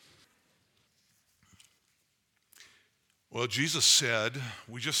Well, Jesus said,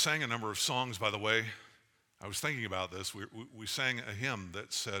 we just sang a number of songs, by the way. I was thinking about this. We sang a hymn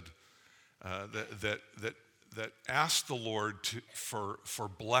that said, that asked the Lord for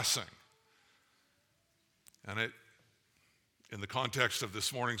blessing. And in the context of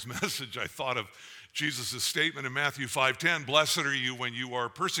this morning's message, I thought of Jesus' statement in Matthew 5:10, "Blessed are you when you are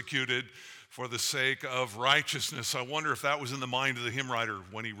persecuted for the sake of righteousness." I wonder if that was in the mind of the hymn writer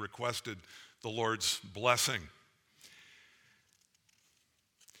when he requested the Lord's blessing.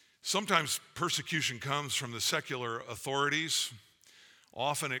 Sometimes persecution comes from the secular authorities.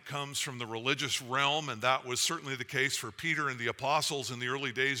 Often it comes from the religious realm, and that was certainly the case for Peter and the apostles in the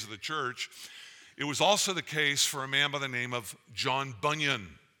early days of the church. It was also the case for a man by the name of John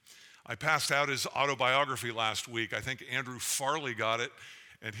Bunyan. I passed out his autobiography last week. I think Andrew Farley got it,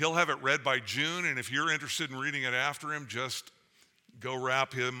 and he'll have it read by June, and if you're interested in reading it after him, just go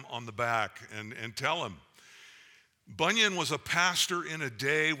rap him on the back and tell him. Bunyan was a pastor in a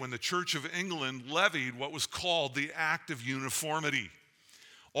day when the Church of England levied what was called the Act of Uniformity.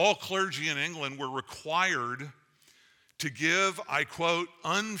 All clergy in England were required to give, I quote,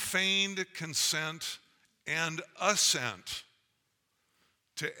 "unfeigned consent and assent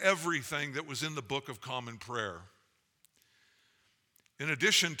to everything that was in the Book of Common Prayer." In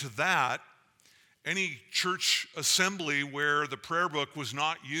addition to that, any church assembly where the prayer book was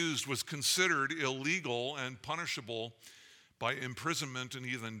not used was considered illegal and punishable by imprisonment and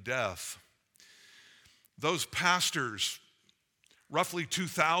even death. Those pastors, roughly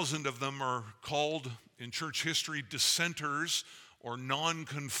 2,000 of them, are called in church history dissenters or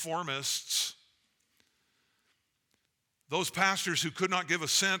nonconformists. Those pastors who could not give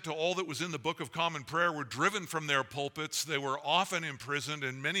assent to all that was in the Book of Common Prayer were driven from their pulpits. They were often imprisoned,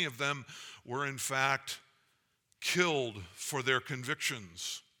 and many of them were in fact killed for their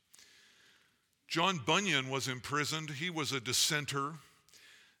convictions. John Bunyan was imprisoned. He was a dissenter,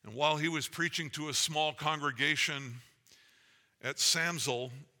 and while he was preaching to a small congregation at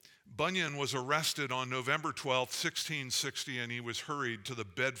Samsel, Bunyan was arrested on November 12, 1660, and he was hurried to the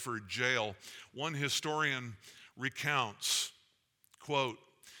Bedford jail. One historian recounts, quote,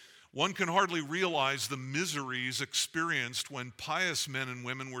 "One can hardly realize the miseries experienced when pious men and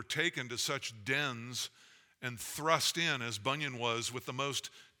women were taken to such dens and thrust in as Bunyan was with the most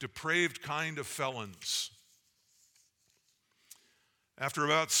depraved kind of felons." After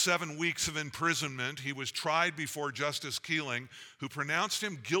about 7 weeks of imprisonment, he was tried before Justice Keeling, who pronounced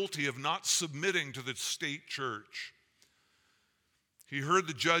him guilty of not submitting to the state church. He heard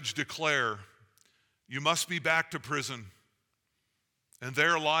the judge declare, "You must be back to prison and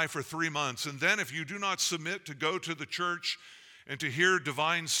there lie for 3 months. And then if you do not submit to go to the church and to hear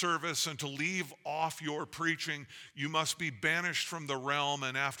divine service and to leave off your preaching, you must be banished from the realm.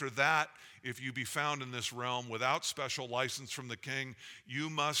 And after that, if you be found in this realm without special license from the king, you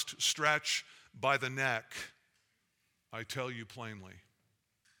must stretch by the neck. I tell you plainly."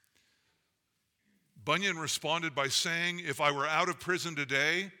 Bunyan responded by saying, "If I were out of prison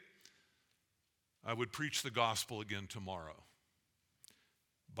today, I would preach the gospel again tomorrow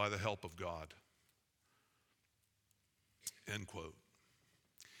by the help of God." End quote.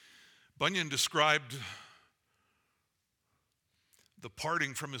 Bunyan described the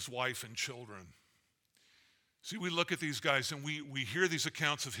parting from his wife and children. See, we look at these guys and we hear these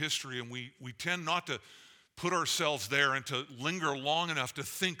accounts of history, and we tend not to put ourselves there and to linger long enough to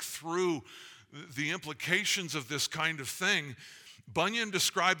think through the implications of this kind of thing. Bunyan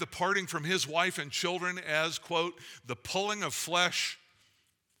described the parting from his wife and children as, quote, "the pulling of flesh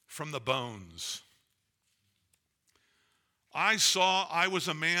from the bones." I was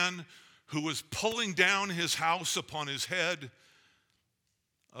a man who was pulling down his house upon his head,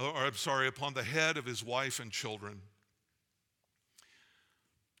 upon the head of his wife and children.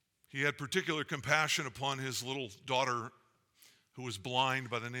 He had particular compassion upon his little daughter who was blind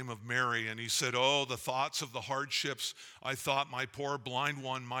by the name of Mary, and he said, "Oh, the thoughts of the hardships I thought my poor blind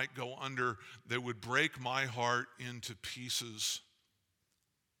one might go under, they would break my heart into pieces."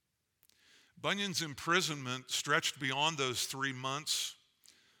 Bunyan's imprisonment stretched beyond those 3 months,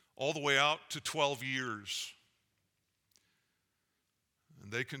 all the way out to 12 years.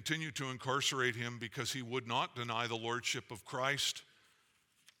 And they continued to incarcerate him because he would not deny the lordship of Christ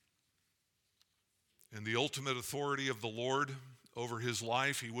and the ultimate authority of the Lord over his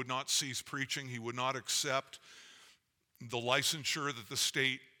life. He would not cease preaching. He would not accept the licensure that the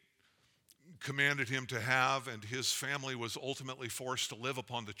state commanded him to have, and his family was ultimately forced to live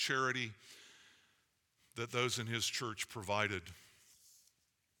upon the charity that those in his church provided.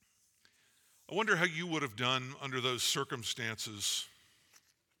 I wonder how you would have done under those circumstances.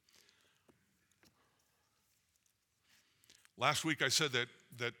 Last week I said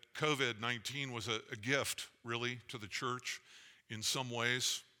that COVID-19 was a gift, really, to the church in some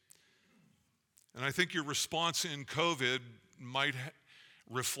ways. And I think your response in COVID might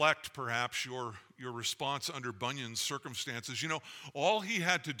reflect perhaps your response under Bunyan's circumstances. You know, all he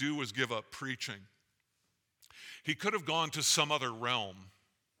had to do was give up preaching. He could have gone to some other realm.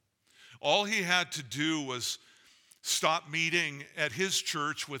 All he had to do was stop meeting at his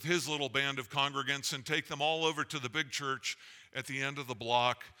church with his little band of congregants and take them all over to the big church at the end of the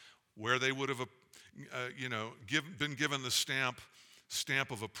block where they would have been given the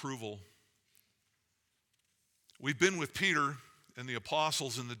stamp of approval. We've been with Peter and the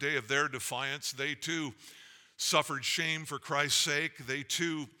apostles in the day of their defiance. They too suffered shame for Christ's sake. They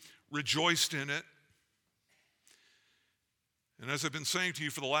too rejoiced in it. And as I've been saying to you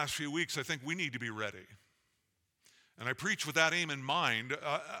for the last few weeks, I think we need to be ready. And I preach with that aim in mind.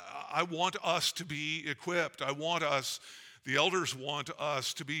 I want us to be equipped. The elders want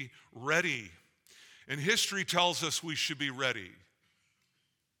us to be ready. And history tells us we should be ready.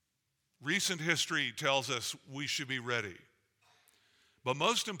 Recent history tells us we should be ready. But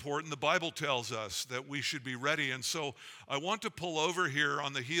most important, the Bible tells us that we should be ready. And so I want to pull over here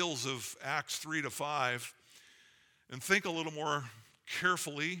on the heels of Acts 3-5 and think a little more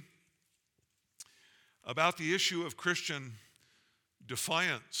carefully about the issue of Christian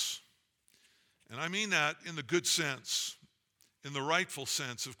defiance. And I mean that in the good sense, in the rightful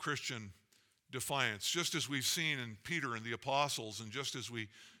sense of Christian defiance, just as we've seen in Peter and the apostles, and just as we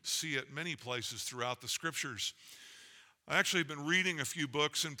see it many places throughout the scriptures. I actually have been reading a few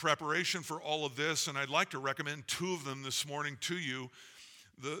books in preparation for all of this, and I'd like to recommend two of them this morning to you.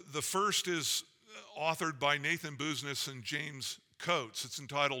 The first is authored by Nathan Busnitz and James Coates. It's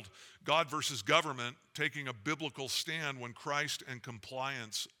entitled God versus Government, Taking a Biblical Stand When Christ and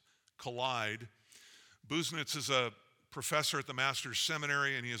Compliance Collide. Busnitz is a professor at the Master's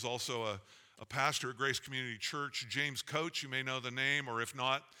Seminary, and he is also a pastor at Grace Community Church. James Coates, you may know the name, or if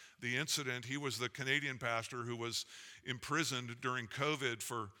not, the incident. He was the Canadian pastor who was imprisoned during COVID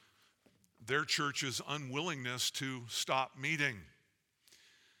for their church's unwillingness to stop meeting.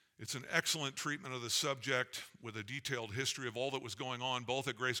 It's an excellent treatment of the subject with a detailed history of all that was going on, both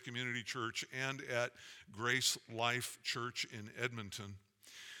at Grace Community Church and at Grace Life Church in Edmonton.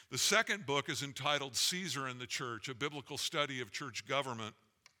 The second book is entitled Caesar and the Church, a biblical study of church government.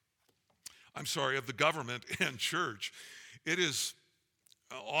 Of the government and church. It is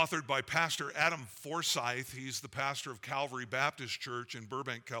authored by Pastor Adam Forsyth. He's the pastor of Calvary Baptist Church in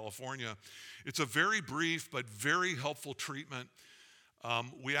Burbank, California. It's a very brief but very helpful treatment.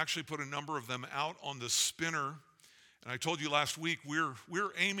 We actually put a number of them out on the spinner. And I told you last week,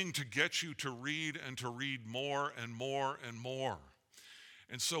 we're aiming to get you to read and to read more and more and more.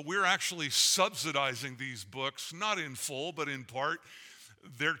 And so we're actually subsidizing these books, not in full, but in part.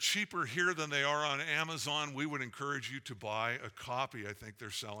 They're cheaper here than they are on Amazon. We would encourage you to buy a copy. I think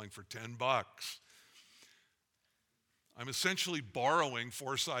they're selling for $10. I'm essentially borrowing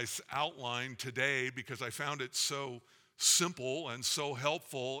Forsyth's outline today because I found it so simple and so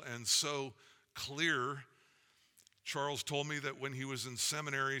helpful and so clear. Charles told me that when he was in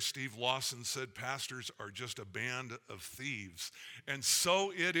seminary, Steve Lawson said, "Pastors are just a band of thieves." And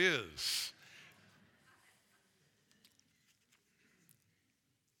so it is.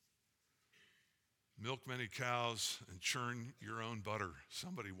 Milk many cows and churn your own butter.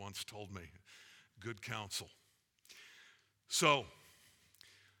 Somebody once told me. Good counsel. So,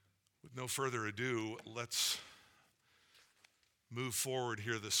 with no further ado, let's move forward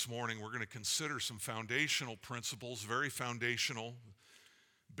here this morning. We're going to consider some foundational principles, very foundational,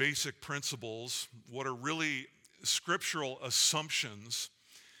 basic principles, what are really scriptural assumptions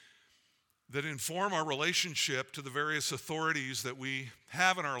that inform our relationship to the various authorities that we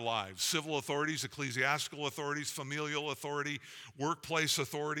have in our lives. Civil authorities, ecclesiastical authorities, familial authority, workplace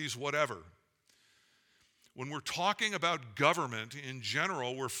authorities, whatever. When we're talking about government in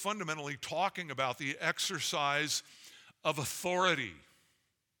general, we're fundamentally talking about the exercise of authority.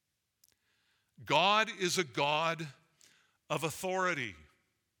 God is a God of authority.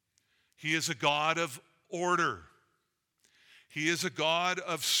 He is a God of order. He is a God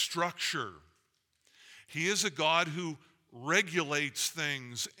of structure. He is a God who regulates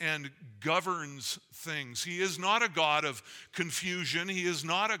things and governs things. He is not a God of confusion. He is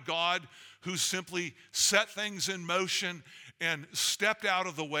not a God who simply set things in motion and stepped out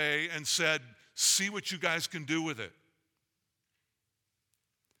of the way and said, "See what you guys can do with it."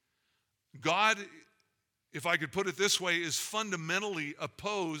 God, if I could put it this way, is fundamentally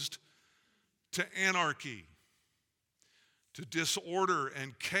opposed to anarchy, to disorder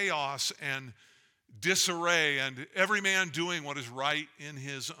and chaos and disarray and every man doing what is right in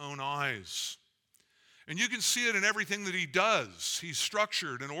his own eyes. And you can see it in everything that he does. He's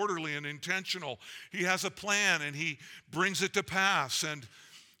structured and orderly and intentional. He has a plan and he brings it to pass. And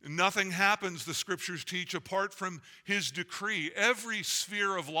nothing happens, the scriptures teach, apart from his decree. Every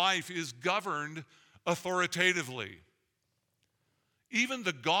sphere of life is governed authoritatively. Even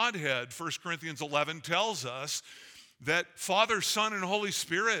the Godhead, 1 Corinthians 11 tells us that Father, Son, and Holy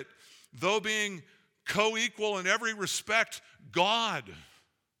Spirit, though being co-equal in every respect, God,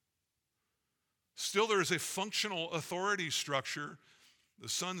 still there is a functional authority structure, the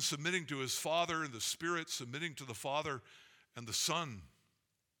Son submitting to his Father and the Spirit submitting to the Father and the Son.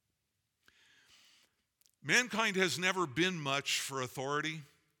 Mankind has never been much for authority.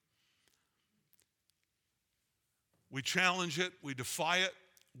 We challenge it, we defy it,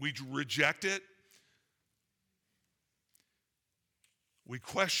 we reject it, we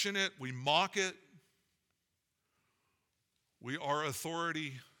question it, we mock it. We are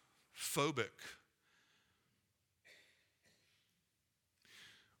authority phobic.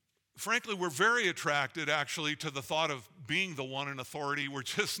 Frankly, we're very attracted actually to the thought of being the one in authority. We're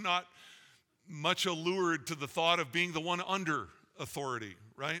just not much allured to the thought of being the one under authority,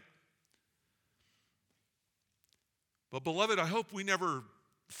 right? But beloved, I hope we never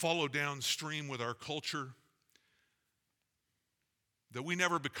follow downstream with our culture, that we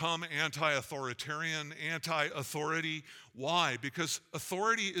never become anti-authoritarian, anti-authority. Why? Because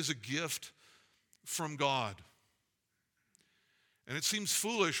authority is a gift from God. And it seems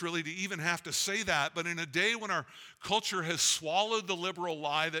foolish really to even have to say that, but in a day when our culture has swallowed the liberal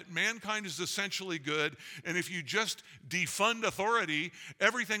lie that mankind is essentially good, and if you just defund authority,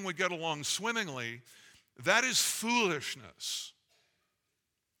 everything would get along swimmingly, that is foolishness.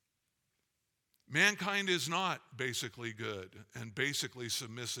 Mankind is not basically good and basically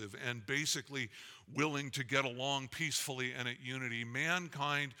submissive and basically willing to get along peacefully and at unity.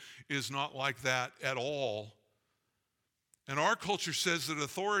 Mankind is not like that at all. And our culture says that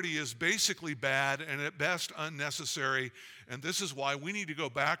authority is basically bad and at best unnecessary, and this is why we need to go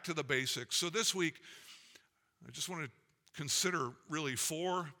back to the basics. So this week, I just want to consider really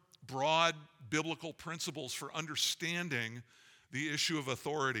 4 broad biblical principles for understanding the issue of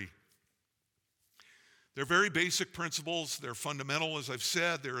authority. They're very basic principles. They're fundamental, as I've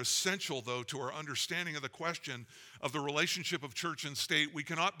said. They're essential, though, to our understanding of the question of the relationship of church and state. We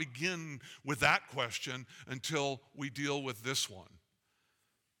cannot begin with that question until we deal with this one.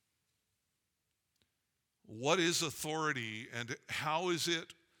 What is authority and how is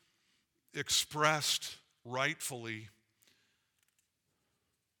it expressed rightfully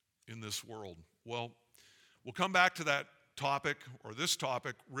in this world? Well, we'll come back to that topic, or this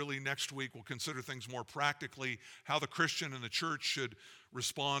topic, really next week. We'll consider things more practically, how the Christian and the church should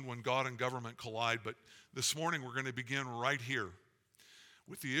respond when God and government collide. But this morning we're going to begin right here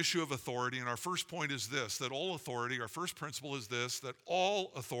with the issue of authority. And our first point is this, that all authority, our first principle is this, that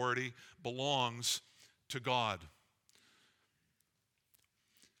all authority belongs to God.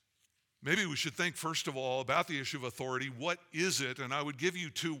 Maybe we should think first of all about the issue of authority. What is it? And I would give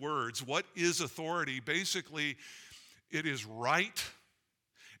you 2 words. What is authority? Basically, it is right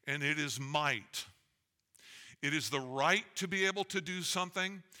and it is might. It is the right to be able to do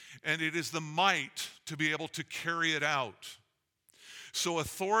something, and it is the might to be able to carry it out. So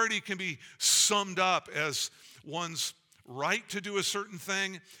authority can be summed up as one's right to do a certain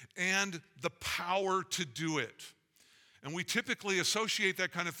thing and the power to do it. And we typically associate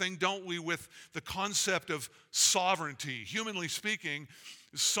that kind of thing, don't we, with the concept of sovereignty. Humanly speaking,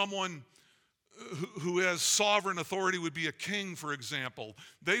 someone who has sovereign authority would be a king, for example.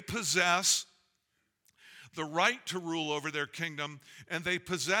 They possess the right to rule over their kingdom, and they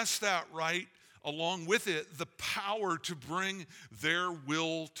possess that right, along with it, the power to bring their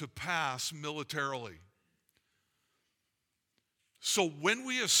will to pass militarily. So when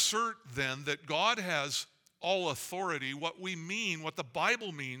we assert then that God has all authority, what we mean, what the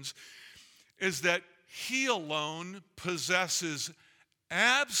Bible means, is that He alone possesses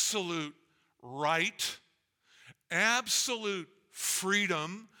absolute right, absolute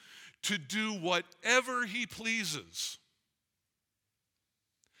freedom to do whatever He pleases.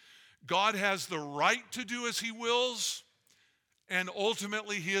 God has the right to do as He wills, and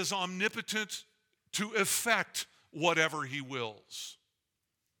ultimately He is omnipotent to effect whatever He wills.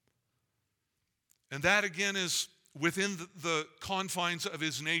 And that again is within the confines of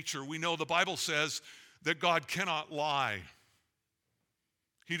His nature. We know the Bible says that God cannot lie.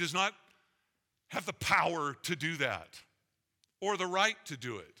 He does not have the power to do that or the right to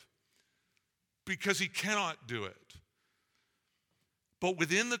do it because He cannot do it. But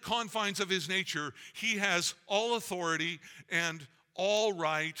within the confines of his nature, he has all authority and all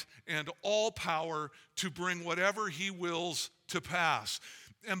right and all power to bring whatever he wills to pass.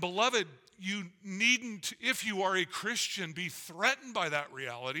 And beloved, you needn't, if you are a Christian, be threatened by that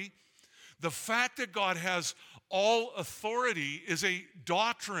reality. The fact that God has all authority is a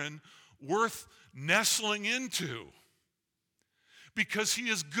doctrine worth nestling into because he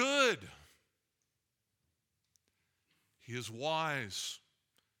is good. He is wise.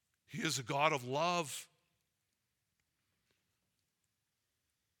 He is a God of love.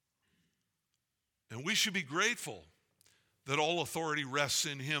 And we should be grateful that all authority rests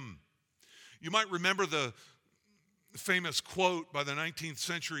in him. You might remember the famous quote by the 19th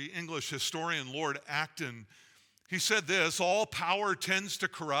century English historian Lord Acton. He said this: all power tends to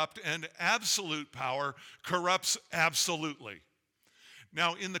corrupt, and absolute power corrupts absolutely.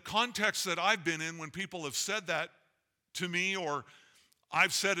 Now, in the context that I've been in, when people have said that to me or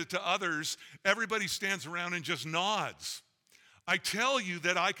I've said it to others, everybody stands around and just nods. I tell you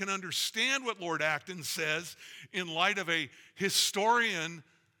that I can understand what Lord Acton says in light of a historian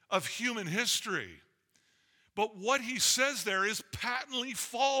of human history. But what he says there is patently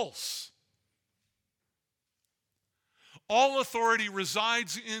false. All authority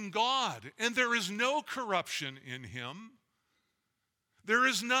resides in God, and there is no corruption in him. There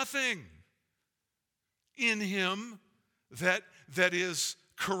is nothing in him that is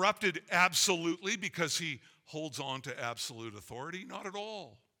corrupted absolutely because he holds on to absolute authority. Not at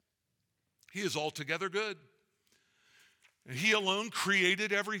all. He is altogether good. He alone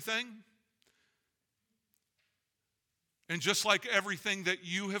created everything. And just like everything that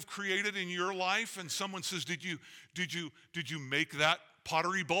you have created in your life, and someone says, did you make that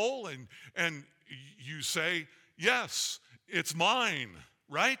pottery bowl? And you say, yes, it's mine,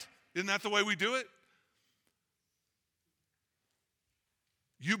 right? Isn't that the way we do it?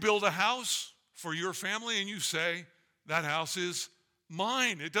 You build a house for your family and you say, that house is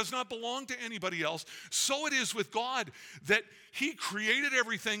mine. It does not belong to anybody else. So it is with God that he created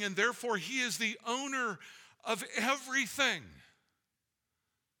everything and therefore he is the owner of everything.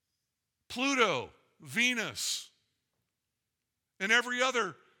 Pluto, Venus, and every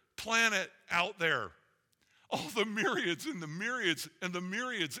other planet out there. All the myriads and the myriads and the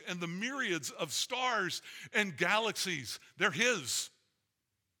myriads and the myriads of stars and galaxies, they're his.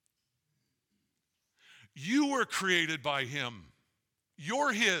 You were created by him.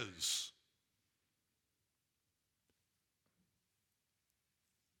 You're his.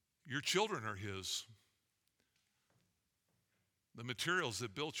 Your children are his. The materials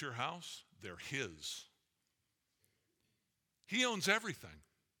that built your house, they're his. He owns everything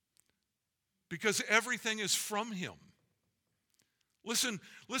because everything is from him. Listen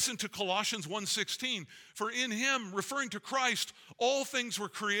to Colossians 1:16. For in him, referring to Christ, all things were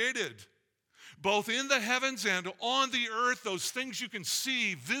created, both in the heavens and on the earth, those things you can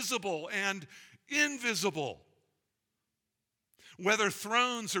see, visible and invisible. Whether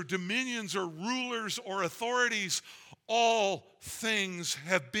thrones or dominions or rulers or authorities, all things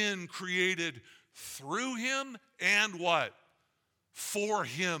have been created through him and what? For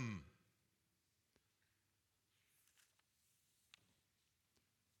him.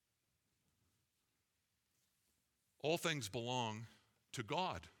 All things belong to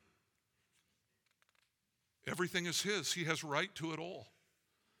God. Everything is his. He has right to it all.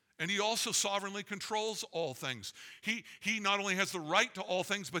 And he also sovereignly controls all things. He not only has the right to all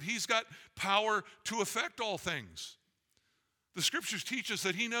things, but he's got power to affect all things. The scriptures teach us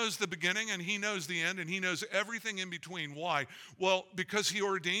that he knows the beginning and he knows the end and he knows everything in between. Why? Well, because he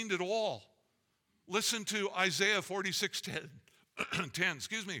ordained it all. Listen to Isaiah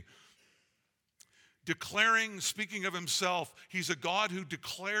 46:10. Declaring, speaking of himself, he's a God who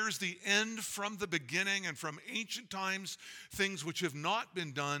declares the end from the beginning and from ancient times, things which have not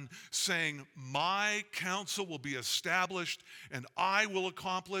been done, saying, my counsel will be established and I will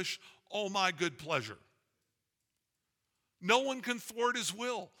accomplish all my good pleasure. No one can thwart his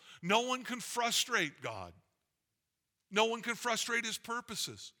will. No one can frustrate God. No one can frustrate his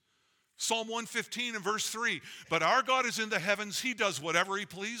purposes. Psalm 115 and verse 3, but our God is in the heavens. He does whatever he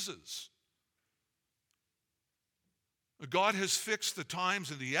pleases. God has fixed the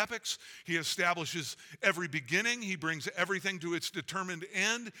times and the epochs. He establishes every beginning. He brings everything to its determined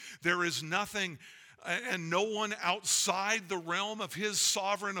end. There is nothing and no one outside the realm of his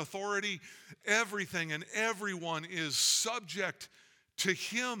sovereign authority. Everything and everyone is subject to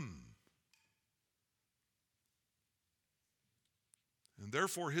him. And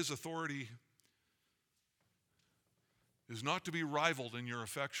therefore his authority is not to be rivaled in your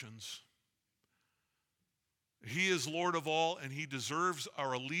affections. He is Lord of all, and he deserves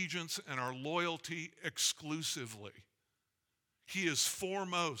our allegiance and our loyalty exclusively. He is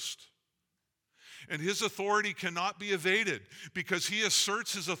foremost. And his authority cannot be evaded because he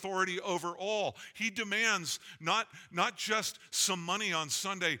asserts his authority over all. He demands not just some money on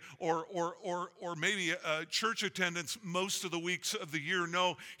Sunday or maybe church attendance most of the weeks of the year.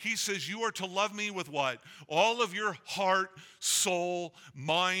 No, he says you are to love me with what? All of your heart, soul,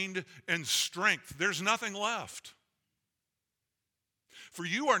 mind, and strength. There's nothing left. For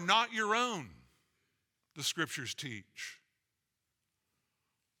you are not your own, the scriptures teach.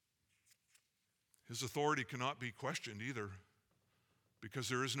 His authority cannot be questioned either, because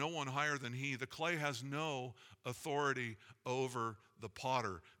there is no one higher than he. The clay has no authority over the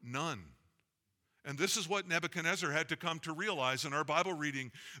potter, none. And this is what Nebuchadnezzar had to come to realize in our Bible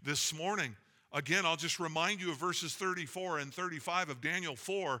reading this morning. Again, I'll just remind you of verses 34 and 35 of Daniel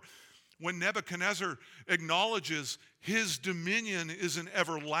 4, when Nebuchadnezzar acknowledges his dominion is an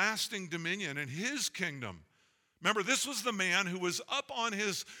everlasting dominion and his kingdom. Remember, this was the man who was up on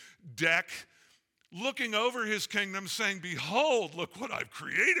his deck looking over his kingdom saying, behold, look what I've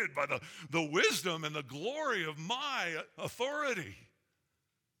created by the wisdom and the glory of my authority.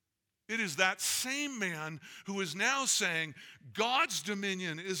 It is that same man who is now saying God's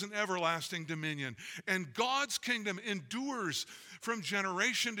dominion is an everlasting dominion and God's kingdom endures from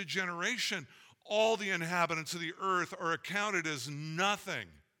generation to generation. All the inhabitants of the earth are accounted as nothing.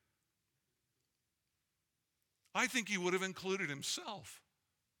 I think he would have included himself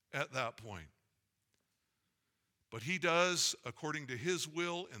at that point. But he does according to his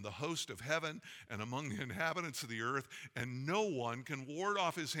will in the host of heaven and among the inhabitants of the earth, and no one can ward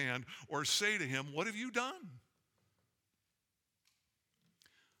off his hand or say to him, what have you done?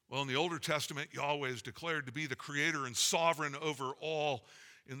 Well, in the Older Testament, Yahweh is declared to be the creator and sovereign over all.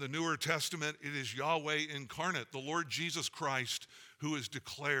 In the Newer Testament, it is Yahweh incarnate, the Lord Jesus Christ, who is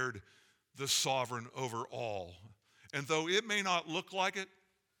declared the sovereign over all. And though it may not look like it,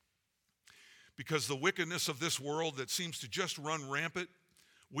 because the wickedness of this world that seems to just run rampant,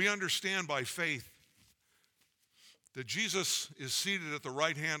 we understand by faith that Jesus is seated at the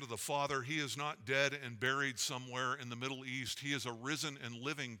right hand of the Father. He is not dead and buried somewhere in the Middle East. He is a risen and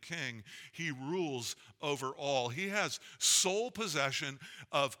living king. He rules over all. He has sole possession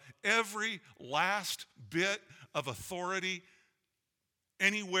of every last bit of authority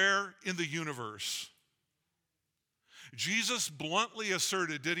anywhere in the universe. Jesus bluntly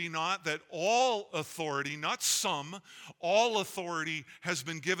asserted, did he not, that all authority, not some, all authority has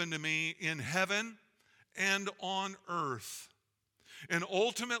been given to me in heaven and on earth. And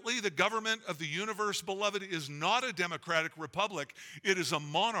ultimately, the government of the universe, beloved, is not a democratic republic. It is a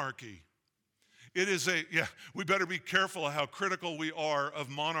monarchy. It is we better be careful how critical we are of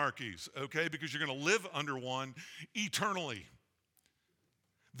monarchies, okay? Because you're going to live under one eternally.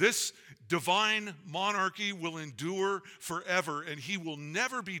 This divine monarchy will endure forever, and he will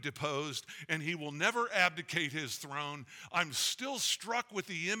never be deposed, and he will never abdicate his throne. I'm still struck with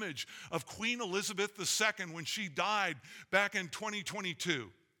the image of Queen Elizabeth II when she died back in 2022.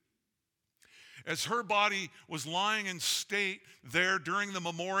 As her body was lying in state there during the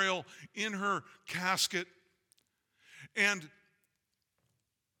memorial in her casket, and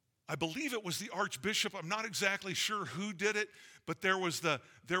I believe it was the Archbishop, I'm not exactly sure who did it, but there was the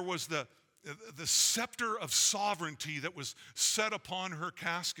scepter of sovereignty that was set upon her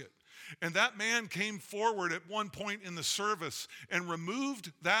casket. And that man came forward at one point in the service and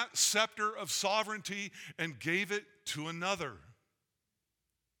removed that scepter of sovereignty and gave it to another.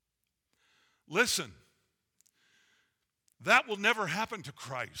 Listen, that will never happen to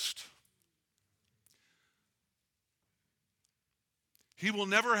Christ. He will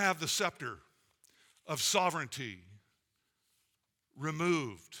never have the scepter of sovereignty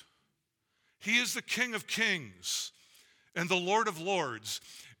removed. He is the King of Kings and the Lord of Lords.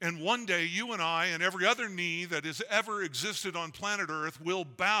 And one day you and I and every other knee that has ever existed on planet Earth will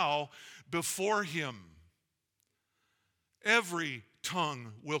bow before him. Every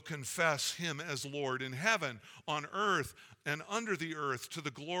tongue will confess him as Lord in heaven, on earth, and under the earth, to the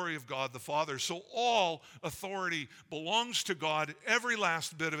glory of God the Father. So all authority belongs to God, every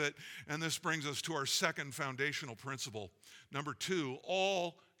last bit of it. And this brings us to our second foundational principle. Number 2,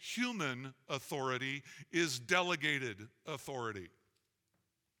 all human authority is delegated authority.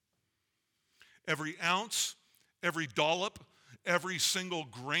 Every ounce, every dollop, every single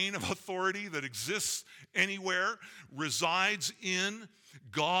grain of authority that exists anywhere resides in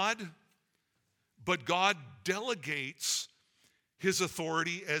God, but God delegates his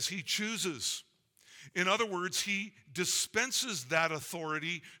authority as he chooses. In other words, he dispenses that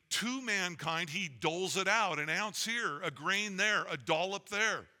authority to mankind. He doles it out, an ounce here, a grain there, a dollop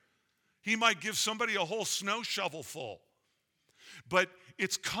there. He might give somebody a whole snow shovel full, but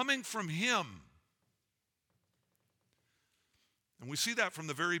it's coming from him. And we see that from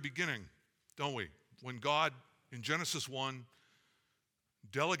the very beginning, don't we? When God, in Genesis 1,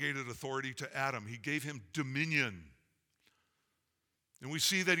 delegated authority to Adam, he gave him dominion. And we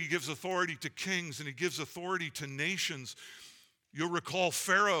see that he gives authority to kings and he gives authority to nations. You'll recall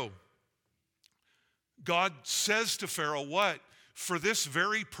Pharaoh. God says to Pharaoh, what? For this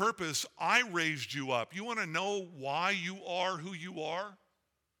very purpose, I raised you up. You want to know why you are who you are?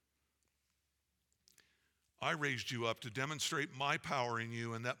 I raised you up to demonstrate my power in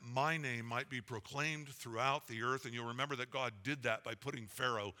you and that my name might be proclaimed throughout the earth. And you'll remember that God did that by putting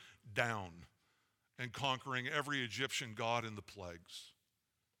Pharaoh down and conquering every Egyptian god in the plagues.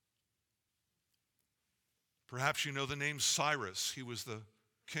 Perhaps you know the name Cyrus. He was the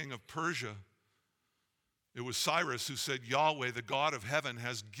king of Persia. It was Cyrus who said, Yahweh, the God of heaven,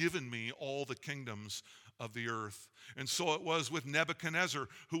 has given me all the kingdoms of the earth. And so it was with Nebuchadnezzar,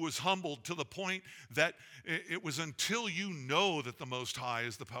 who was humbled to the point that it was until you know that the Most High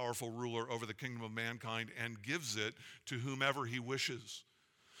is the powerful ruler over the kingdom of mankind and gives it to whomever he wishes.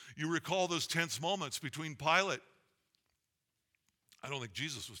 You recall those tense moments between Pilate. I don't think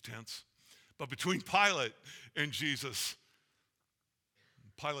Jesus was tense, but between Pilate and Jesus.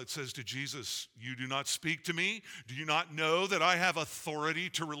 Pilate says to Jesus, you do not speak to me? Do you not know that I have authority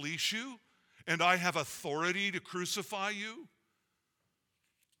to release you? And I have authority to crucify you?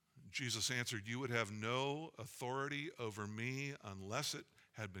 Jesus answered, you would have no authority over me unless it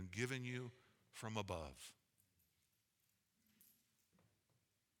had been given you from above.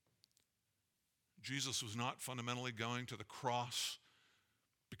 Jesus was not fundamentally going to the cross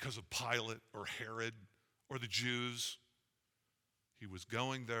because of Pilate or Herod or the Jews. He was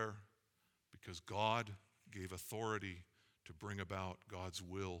going there because God gave authority to bring about God's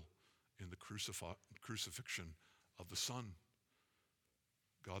will in the crucifixion of the Son.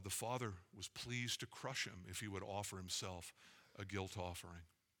 God the Father was pleased to crush him if he would offer himself a guilt offering.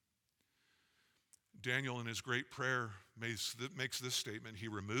 Daniel, in his great prayer, makes this statement: he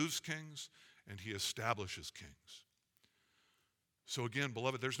removes kings and he establishes kings. So again,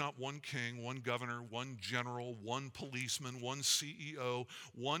 beloved, there's not one king, one governor, one general, one policeman, one CEO,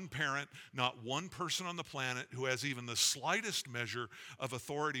 one parent, not one person on the planet who has even the slightest measure of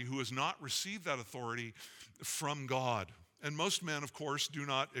authority who has not received that authority from God. And most men, of course, do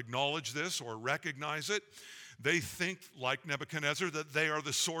not acknowledge this or recognize it. They think, like Nebuchadnezzar, that they are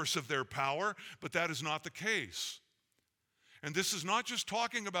the source of their power, but that is not the case. And this is not just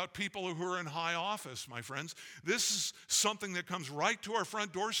talking about people who are in high office, my friends. This is something that comes right to our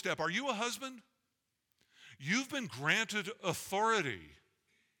front doorstep. Are you a husband? You've been granted authority,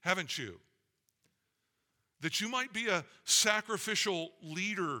 haven't you? That you might be a sacrificial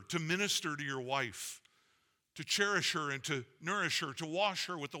leader to minister to your wife, to cherish her and to nourish her, to wash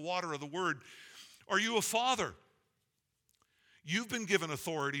her with the water of the word. Are you a father? You've been given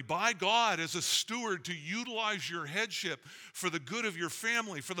authority by God as a steward to utilize your headship for the good of your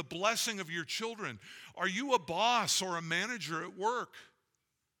family, for the blessing of your children. Are you a boss or a manager at work?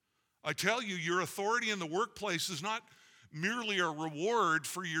 I tell you, your authority in the workplace is not merely a reward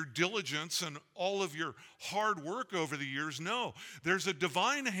for your diligence and all of your hard work over the years. No, there's a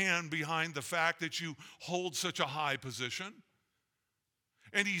divine hand behind the fact that you hold such a high position.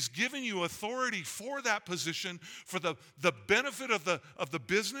 And he's given you authority for that position for the benefit of the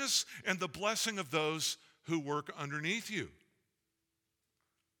business and the blessing of those who work underneath you.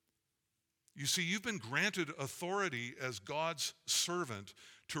 You see, you've been granted authority as God's servant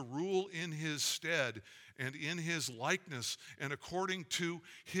to rule in his stead and in his likeness and according to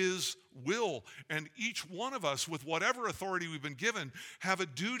his will. And each one of us, with whatever authority we've been given, have a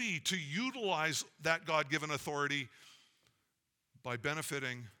duty to utilize that God-given authority by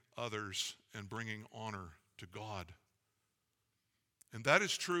benefiting others and bringing honor to God. And that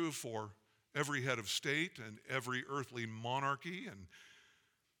is true for every head of state and every earthly monarchy and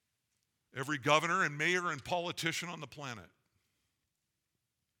every governor and mayor and politician on the planet.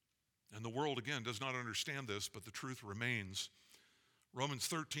 And the world, again, does not understand this, but the truth remains. Romans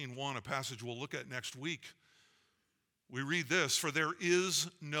 13:1, a passage we'll look at next week. We read this: for there is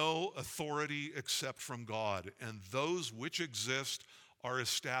no authority except from God, and those which exist are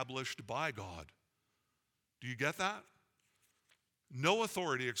established by God. Do you get that? No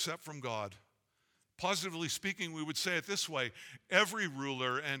authority except from God. Positively speaking, we would say it this way: every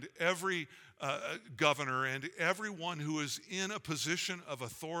ruler and every governor and everyone who is in a position of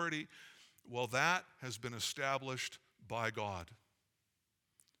authority Well, that has been established by God,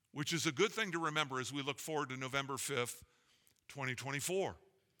 which is a good thing to remember as we look forward to November 5th, 2024.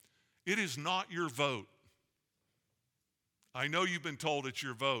 It is not your vote. I know you've been told it's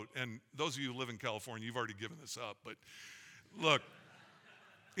your vote, and those of you who live in California, you've already given this up, but look,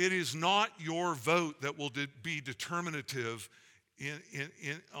 it is not your vote that will be determinative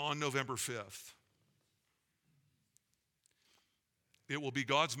on November 5th. It will be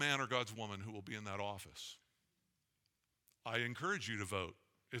God's man or God's woman who will be in that office. I encourage you to vote.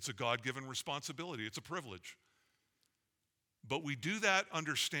 It's a God-given responsibility. It's a privilege. But we do that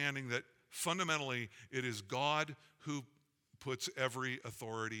understanding that fundamentally it is God who puts every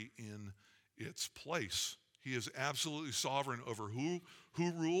authority in its place. He is absolutely sovereign over who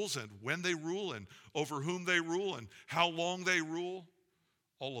rules and when they rule and over whom they rule and how long they rule,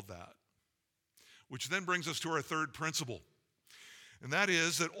 all of that. Which then brings us to our third principle, and that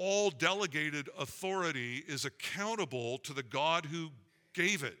is that all delegated authority is accountable to the God who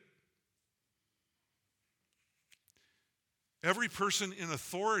gave it. Every person in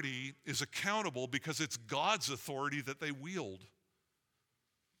authority is accountable because it's God's authority that they wield.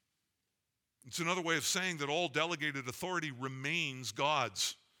 It's another way of saying that all delegated authority remains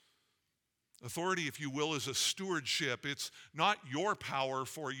God's. Authority, if you will, is a stewardship. It's not your power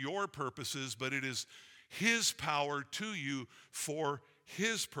for your purposes, but it is His power to you for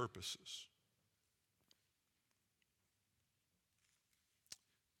His purposes.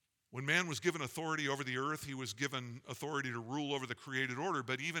 When man was given authority over the earth, he was given authority to rule over the created order.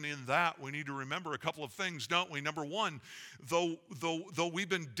 But even in that, we need to remember a couple of things, don't we? Number one, though we've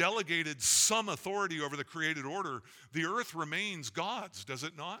been delegated some authority over the created order, the earth remains God's, does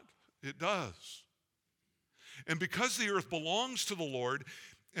it not? It does. And because the earth belongs to the Lord,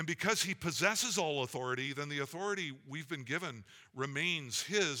 and because He possesses all authority, then the authority we've been given remains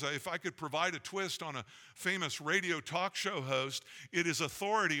His. If I could provide a twist on a famous radio talk show host, it is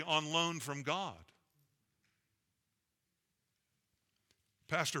authority on loan from God.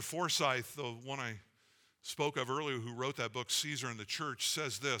 Pastor Forsyth, the one I spoke of earlier who wrote that book, Caesar and the Church,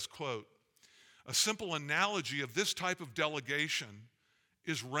 says this, quote, "A simple analogy of this type of delegation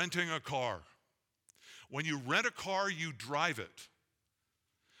is renting a car. When you rent a car, you drive it.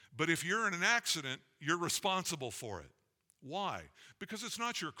 But if you're in an accident, you're responsible for it. Why? Because it's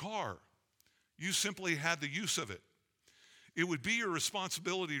not your car. You simply had the use of it. It would be your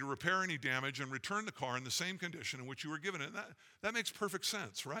responsibility to repair any damage and return the car in the same condition in which you were given it." And that makes perfect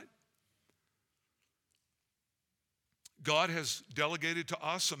sense, right? God has delegated to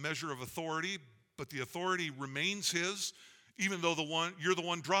us a measure of authority, but the authority remains His, even though you're the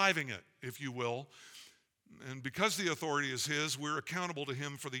one driving it, if you will. And because the authority is His, we're accountable to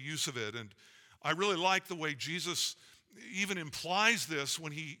Him for the use of it. And I really like the way Jesus even implies this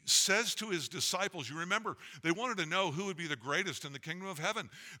when He says to His disciples, you remember, they wanted to know who would be the greatest in the kingdom of heaven.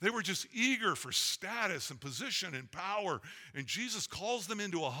 They were just eager for status and position and power. And Jesus calls them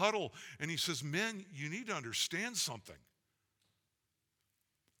into a huddle and He says, men, you need to understand something.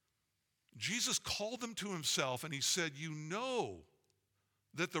 Jesus called them to Himself and He said, you know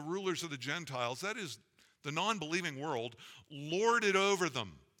that the rulers of the Gentiles, that is the non-believing world, lord it over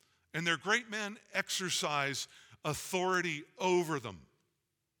them, and their great men exercise authority over them.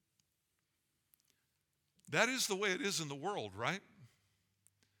 That is the way it is in the world, right?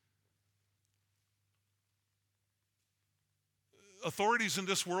 Authorities in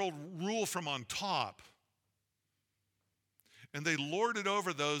this world rule from on top, and they lord it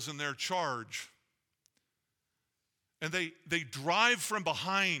over those in their charge. And they drive from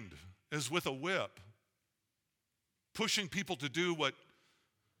behind as with a whip, pushing people to do what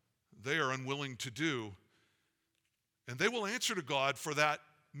they are unwilling to do. And they will answer to God for that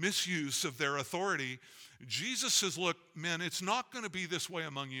misuse of their authority. Jesus says, look, men, it's not going to be this way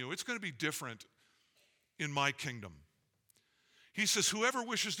among you. It's going to be different in my kingdom. He says, whoever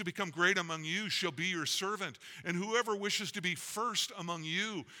wishes to become great among you shall be your servant, and whoever wishes to be first among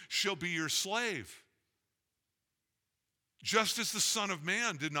you shall be your slave. Just as the Son of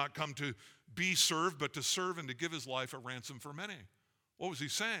Man did not come to be served, but to serve and to give His life a ransom for many. What was He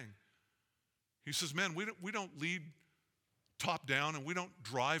saying? He says, men, we don't lead top down and we don't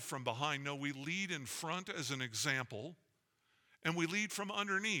drive from behind. No, we lead in front as an example, and we lead from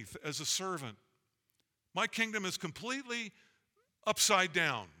underneath as a servant. My kingdom is completely upside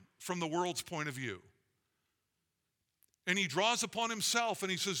down from the world's point of view. And He draws upon Himself and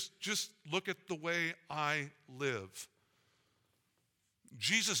He says, just look at the way I live.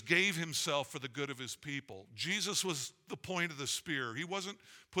 Jesus gave Himself for the good of His people. Jesus was the point of the spear. He wasn't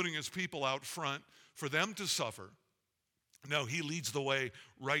putting His people out front for them to suffer. No, he leads the way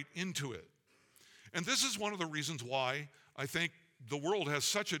right into it. And this is one of the reasons why I think the world has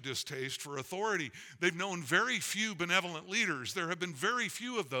such a distaste for authority. They've known very few benevolent leaders. There have been very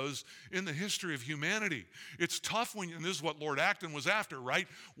few of those in the history of humanity. It's tough when, and this is what Lord Acton was after, right?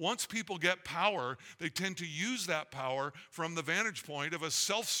 Once people get power, they tend to use that power from the vantage point of a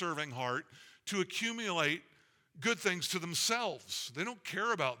self-serving heart to accumulate good things to themselves. They don't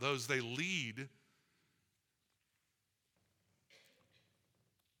care about those they lead.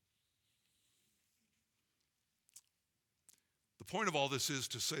 The point of all this is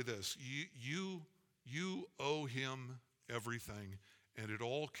to say this: you owe him everything, and it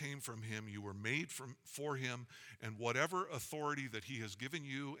all came from him. You were made for him, and whatever authority that he has given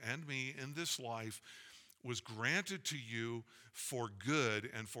you and me in this life was granted to you for good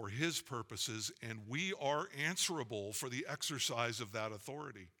and for his purposes, and we are answerable for the exercise of that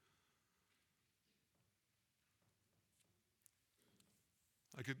authority.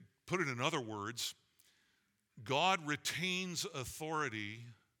 I could put it in other words: God retains authority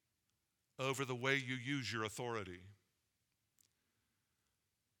over the way you use your authority.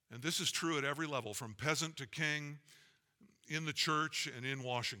 And this is true at every level, from peasant to king, in the church and in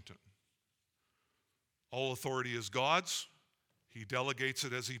Washington. All authority is God's. He delegates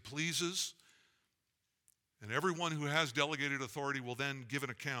it as he pleases. And everyone who has delegated authority will then give an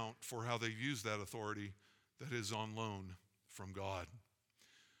account for how they've used that authority that is on loan from God.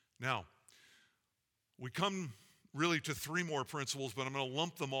 Now, we come really to three more principles, but I'm going to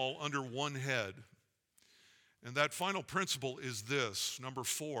lump them all under one head. And that final principle is this: number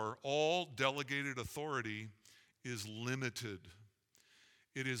 4, all delegated authority is limited.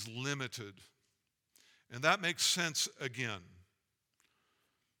 It is limited. And that makes sense again.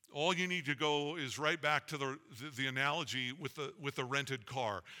 All you need to go is right back to the analogy with the rented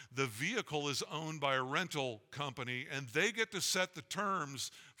car. The vehicle is owned by a rental company, and they get to set the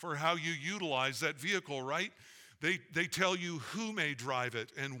terms for how you utilize that vehicle, right? They tell you who may drive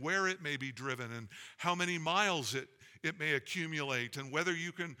it and where it may be driven and how many miles it may accumulate and whether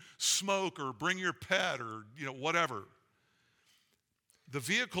you can smoke or bring your pet or whatever. The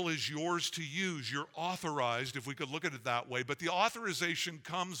vehicle is yours to use. You're authorized, if we could look at it that way. But the authorization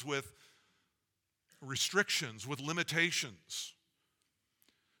comes with restrictions, with limitations.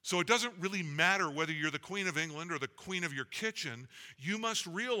 So it doesn't really matter whether you're the Queen of England or the Queen of your kitchen. You must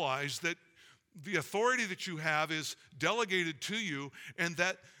realize that the authority that you have is delegated to you, and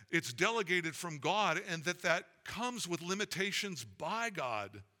that it's delegated from God, and that comes with limitations by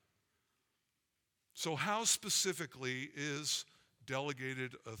God. So how specifically is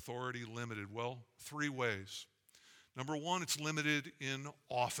delegated authority limited? Well, 3 ways. Number 1, it's limited in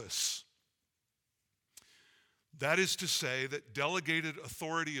office. That is to say that delegated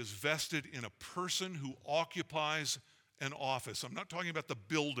authority is vested in a person who occupies an office. I'm not talking about the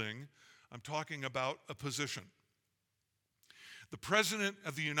building, I'm talking about a position. The President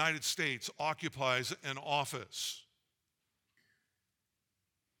of the United States occupies an office.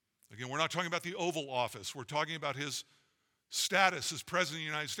 Again, we're not talking about the Oval Office, we're talking about his status as President of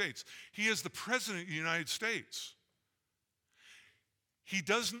the United States. He is the President of the United States. He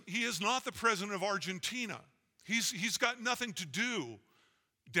is not the President of Argentina. He's got nothing to do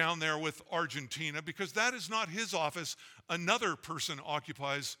down there with Argentina because that is not his office. Another person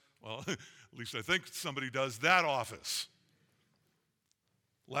occupies, well, at least I think somebody does, that office.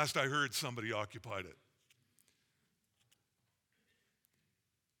 Last I heard, somebody occupied it.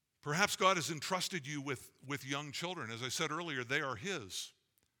 Perhaps God has entrusted you with young children. As I said earlier, they are his.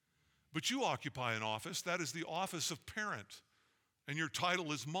 But you occupy an office. That is the office of parent. And your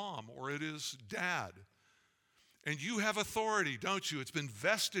title is mom or it is dad. And you have authority, don't you? It's been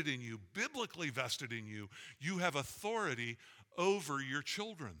vested in you, biblically vested in you. You have authority over your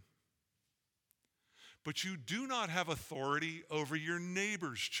children. But you do not have authority over your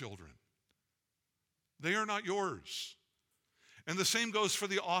neighbor's children. They are not yours. And the same goes for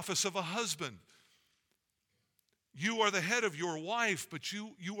the office of a husband. You are the head of your wife, but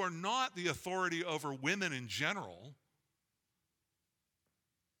you are not the authority over women in general.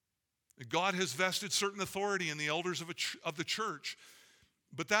 God has vested certain authority in the elders of the church,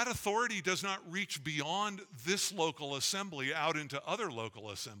 but that authority does not reach beyond this local assembly out into other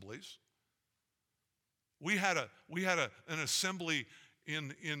local assemblies. We had an assembly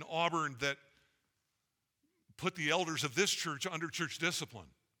in Auburn that put the elders of this church under church discipline.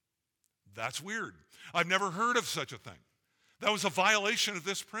 That's weird. I've never heard of such a thing. That was a violation of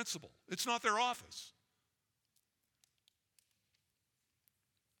this principle. It's not their office.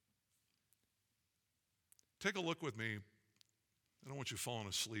 Take a look with me. I don't want you falling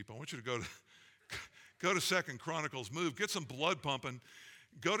asleep. I want you to Go to 2 Chronicles. Move. Get some blood pumping.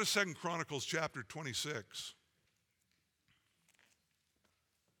 Go to 2 Chronicles chapter 26.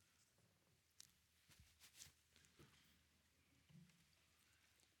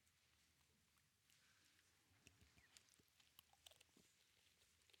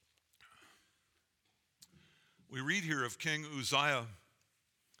 We read here of King Uzziah,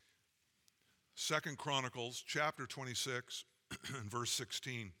 2 Chronicles chapter 26 and verse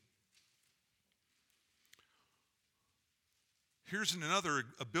 16. Here's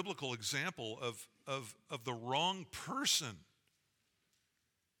a biblical example of the wrong person.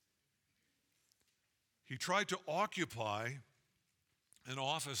 He tried to occupy an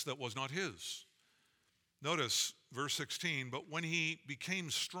office that was not his. Notice verse 16, but when he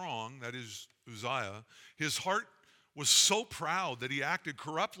became strong, that is Uzziah, his heart was so proud that he acted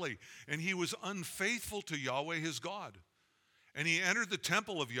corruptly, and he was unfaithful to Yahweh his God. And he entered the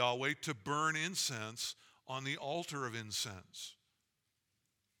temple of Yahweh to burn incense on the altar of incense.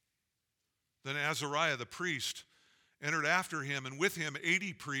 Then Azariah the priest entered after him, and with him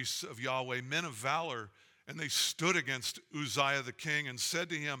 80 priests of Yahweh, men of valor, and they stood against Uzziah the king and said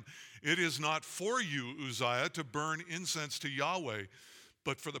to him, it is not for you, Uzziah, to burn incense to Yahweh,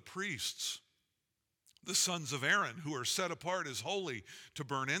 but for the priests, the sons of Aaron, who are set apart as holy to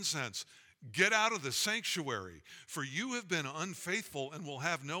burn incense. Get out of the sanctuary, for you have been unfaithful and will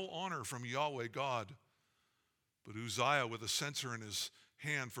have no honor from Yahweh God. But Uzziah, with a censer in his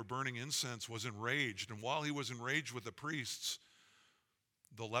hand for burning incense, was enraged, and while he was enraged with the priests,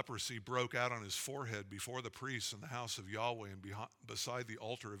 the leprosy broke out on his forehead before the priests in the house of Yahweh and beside the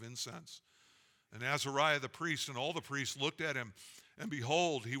altar of incense. And Azariah the priest and all the priests looked at him, and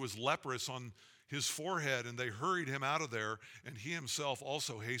behold, he was leprous on his forehead, and they hurried him out of there, and he himself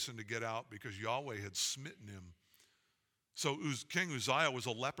also hastened to get out because Yahweh had smitten him. So King Uzziah was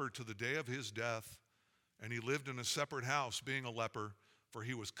a leper to the day of his death, and he lived in a separate house, being a leper, for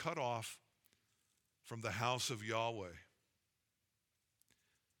he was cut off from the house of Yahweh.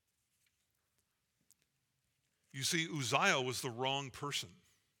 You see, Uzziah was the wrong person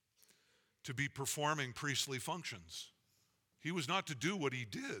to be performing priestly functions. He was not to do what he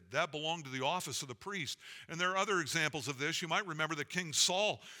did. That belonged to the office of the priest. And there are other examples of this. You might remember that King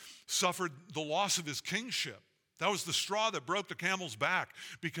Saul suffered the loss of his kingship. That was the straw that broke the camel's back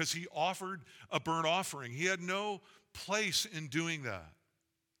because he offered a burnt offering. He had no place in doing that.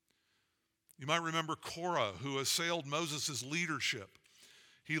 You might remember Korah, who assailed Moses' leadership.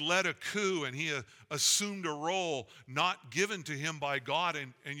 He led a coup and he assumed a role not given to him by God.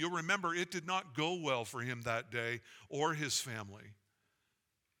 And you'll remember it did not go well for him that day or his family.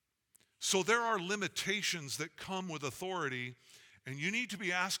 So there are limitations that come with authority, and you need to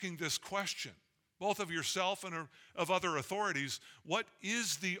be asking this question, both of yourself and of other authorities. What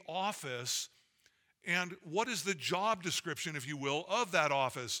is the office and what is the job description, if you will, of that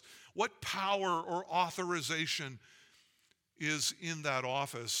office? What power or authorization is in that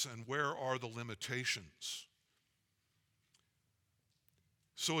office, and where are the limitations?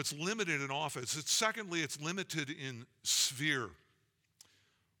 So it's limited in office. Secondly, it's limited in sphere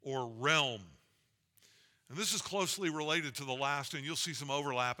or realm. And this is closely related to the last, and you'll see some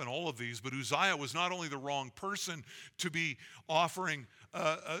overlap in all of these, but Uzziah was not only the wrong person to be offering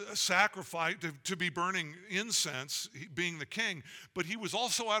a sacrifice, to be burning incense, being the king, but he was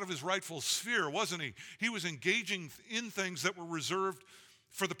also out of his rightful sphere, wasn't he? He was engaging in things that were reserved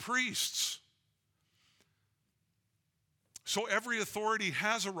for the priests. So every authority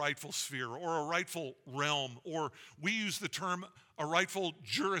has a rightful sphere or a rightful realm, or we use the term a rightful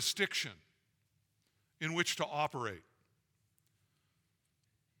jurisdiction in which to operate.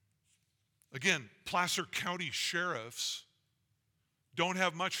 Again, Placer County sheriffs don't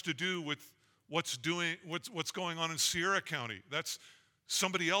have much to do with what's going on in Sierra County. That's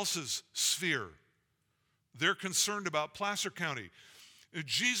somebody else's sphere. They're concerned about Placer County.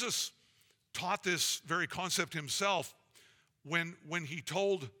 Jesus taught this very concept himself when he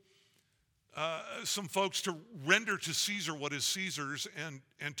told some folks to render to Caesar what is Caesar's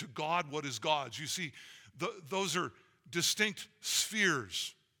and to God what is God's. You see, those are distinct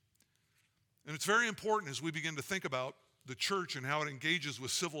spheres. And it's very important as we begin to think about the church and how it engages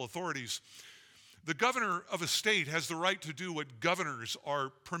with civil authorities. The governor of a state has the right to do what governors are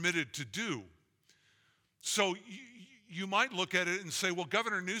permitted to do. So you might look at it and say, well,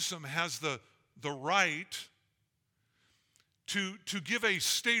 Governor Newsom has the right to give a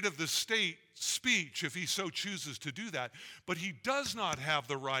state of the state speech if he so chooses to do that. But he does not have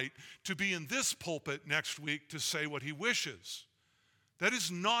the right to be in this pulpit next week to say what he wishes. That is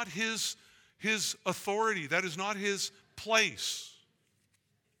not his authority. That is not his place.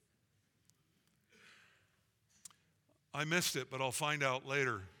 I missed it, but I'll find out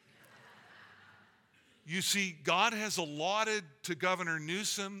later. You see, God has allotted to Governor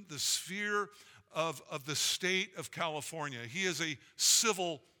Newsom the sphere of the state of California. He is a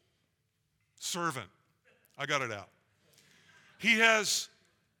civil servant. I got it out. He has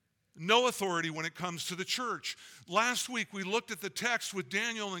no authority when it comes to the church. Last week we looked at the text with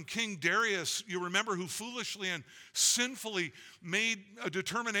Daniel and King Darius, you remember, who foolishly and sinfully made a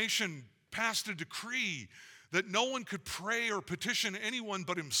determination, passed a decree that no one could pray or petition anyone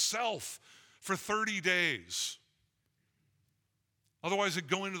but himself for 30 days. Otherwise it'd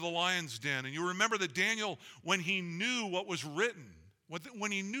go into the lion's den. And you remember that Daniel, when he knew what was written,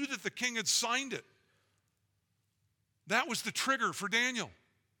 when he knew that the king had signed it, that was the trigger for Daniel.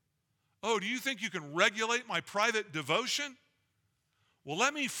 Oh, do you think you can regulate my private devotion? Well,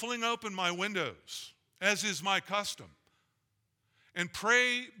 let me fling open my windows, as is my custom, and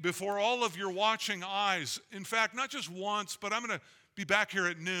pray before all of your watching eyes. In fact, not just once, but I'm going to be back here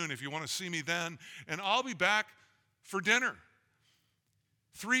at noon if you want to see me then, and I'll be back for dinner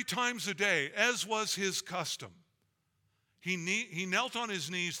 3 times a day, as was his custom. He knelt on his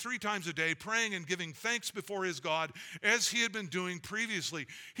knees 3 times a day, praying and giving thanks before his God, as he had been doing previously.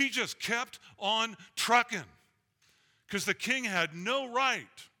 He just kept on trucking, because the king had no right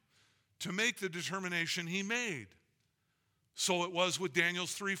to make the determination he made. So it was with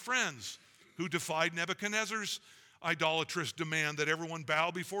Daniel's 3 friends, who defied Nebuchadnezzar's idolatrous demand that everyone bow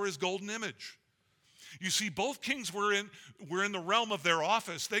before his golden image. You see, both kings were in the realm of their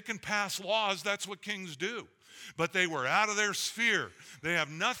office. They can pass laws. That's what kings do. But they were out of their sphere. They have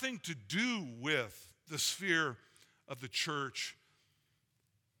nothing to do with the sphere of the church.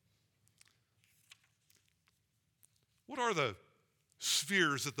 What are the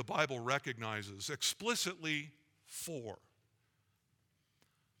spheres that the Bible recognizes? Explicitly 4.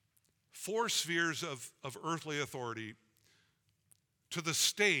 4 spheres of earthly authority. To the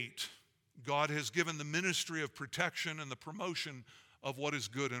state, God has given the ministry of protection and the promotion of what is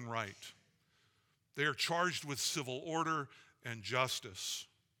good and right. They are charged with civil order and justice.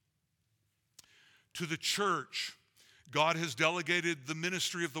 To the church, God has delegated the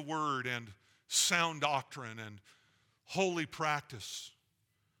ministry of the word and sound doctrine and holy practice,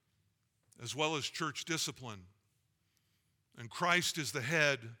 as well as church discipline. And Christ is the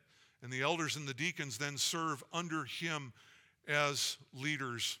head, and the elders and the deacons then serve under him as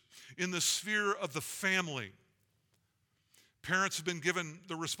leaders. In the sphere of the family, parents have been given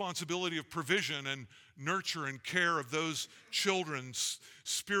the responsibility of provision and nurture and care of those children's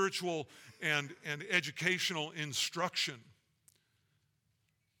spiritual and educational instruction.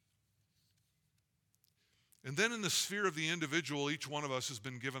 And then in the sphere of the individual, each one of us has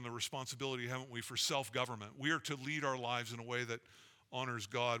been given the responsibility, haven't we, for self-government. We are to lead our lives in a way that honors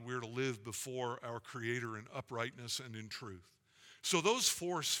God. We are to live before our Creator in uprightness and in truth. So those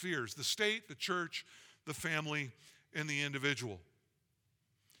 4 spheres, the state, the church, the family, and the individual.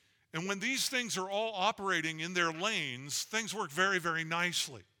 And when these things are all operating in their lanes, things work very, very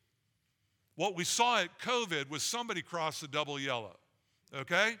nicely. What we saw at COVID was somebody crossed the double yellow,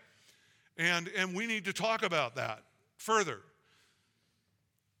 okay? And we need to talk about that further.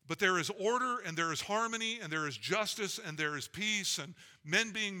 But there is order, and there is harmony, and there is justice, and there is peace, and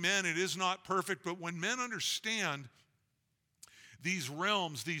men being men, it is not perfect, but when men understand these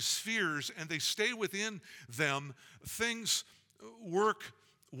realms, these spheres, and they stay within them, things work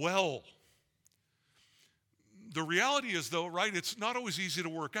well. The reality is, though, right, it's not always easy to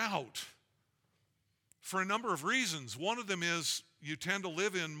work out for a number of reasons. One of them is you tend to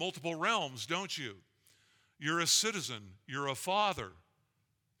live in multiple realms, don't you? You're a citizen, you're a father,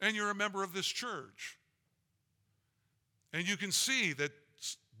 and you're a member of this church. And you can see that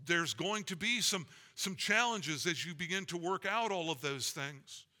there's going to be some challenges as you begin to work out all of those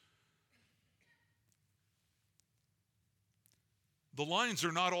things. The lines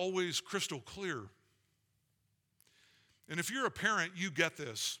are not always crystal clear. And if you're a parent, you get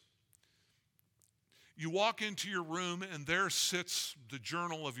this. You walk into your room and there sits the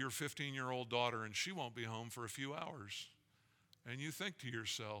journal of your 15-year-old daughter, and she won't be home for a few hours. And you think to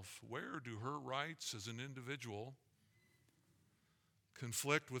yourself, where do her rights as an individual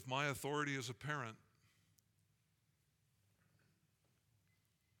conflict with my authority as a parent?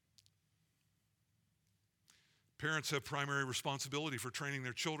 Parents have primary responsibility for training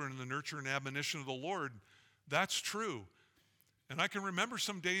their children in the nurture and admonition of the Lord. That's true. And I can remember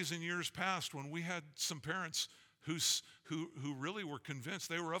some days in years past when we had some parents who really were convinced.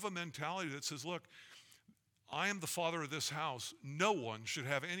 They were of a mentality that says, look, I am the father of this house. No one should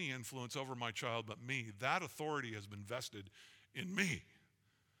have any influence over my child but me. That authority has been vested in me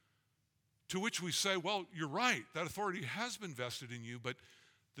To which we say, well, you're right, that authority has been vested in you, but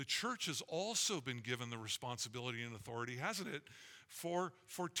the church has also been given the responsibility and authority, hasn't it, for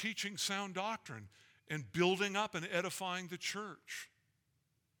teaching sound doctrine and building up and edifying the church.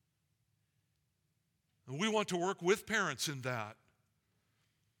 And we want to work with parents in that.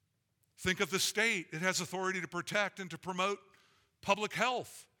 Think of the state. It has authority to protect and to promote public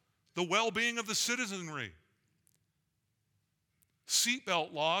health, the well-being of the citizenry.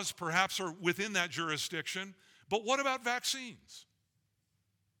 Seatbelt laws perhaps are within that jurisdiction, but what about vaccines?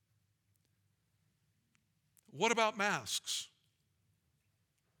 What about masks?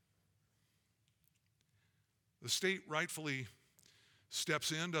 The state rightfully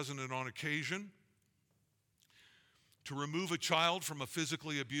steps in, doesn't it, on occasion, to remove a child from a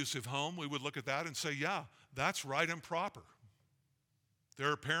physically abusive home. We would look at that and say, yeah, that's right and proper.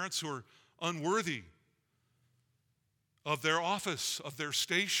 There are parents who are unworthy of their office, of their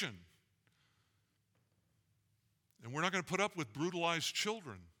station. And we're not going to put up with brutalized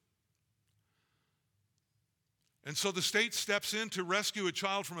children. And so the state steps in to rescue a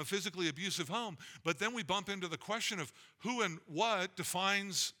child from a physically abusive home, but then we bump into the question of who and what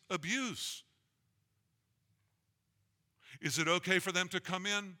defines abuse. Is it okay for them to come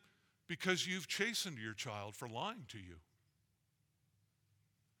in because you've chastened your child for lying to you?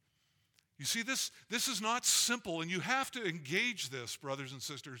 You see, this is not simple, and you have to engage this, brothers and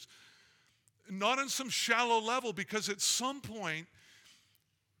sisters, not on some shallow level, because at some point,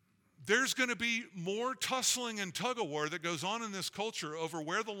 there's going to be more tussling and tug-of-war that goes on in this culture over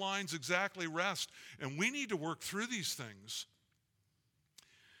where the lines exactly rest, and we need to work through these things.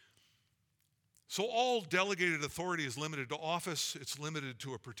 So all delegated authority is limited to office, it's limited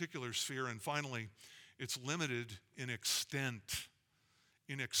to a particular sphere, and finally, it's limited in extent.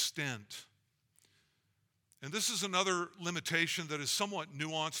 In extent. And this is another limitation that is somewhat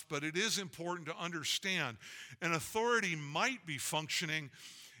nuanced, but it is important to understand. An authority might be functioning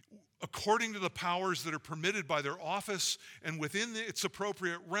according to the powers that are permitted by their office and within its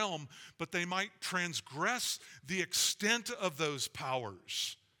appropriate realm, but they might transgress the extent of those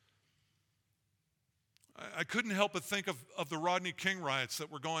powers. I couldn't help but think of the Rodney King riots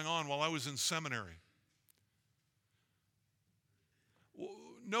that were going on while I was in seminary.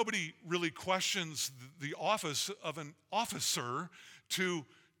 Nobody really questions the office of an officer to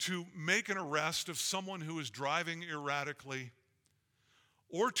make an arrest of someone who is driving erratically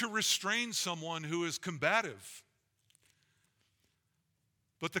or to restrain someone who is combative.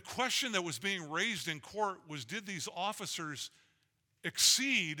 But the question that was being raised in court was, did these officers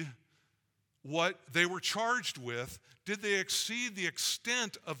exceed what they were charged with? Did they exceed the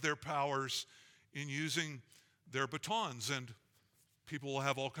extent of their powers in using their batons? And people will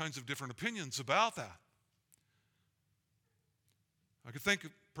have all kinds of different opinions about that. I could think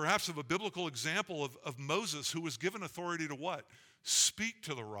perhaps of a biblical example of Moses, who was given authority to what? Speak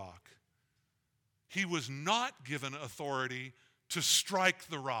to the rock. He was not given authority to strike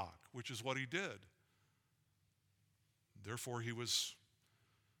the rock, which is what he did. Therefore, he was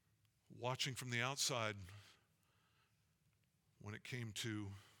watching from the outside when it came to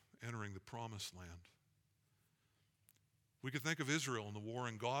entering the promised land. We could think of Israel and the war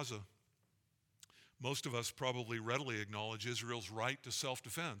in Gaza. Most of us probably readily acknowledge Israel's right to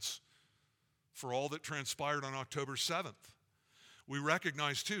self-defense for all that transpired on October 7th. We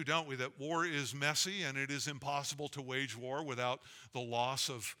recognize too, don't we, that war is messy and it is impossible to wage war without the loss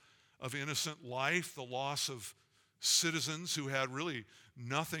of innocent life, the loss of citizens who had really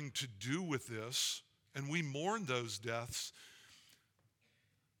nothing to do with this, and we mourn those deaths.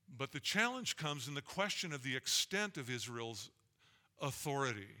 But the challenge comes in the question of the extent of Israel's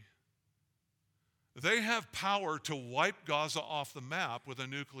authority. They have power to wipe Gaza off the map with a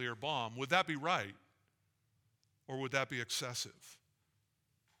nuclear bomb. Would that be right? Or would that be excessive?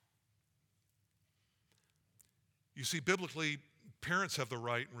 You see, biblically, parents have the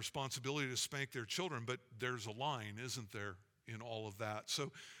right and responsibility to spank their children, but there's a line, isn't there, in all of that?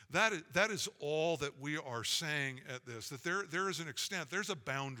 So that is all that we are saying at this, that there is an extent, there's a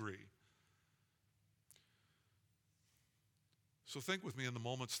boundary. So think with me in the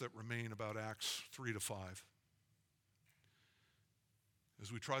moments that remain about Acts 3-5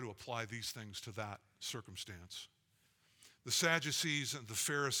 as we try to apply these things to that circumstance. The Sadducees and the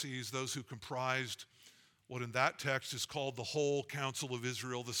Pharisees, those who comprised what in that text is called the whole council of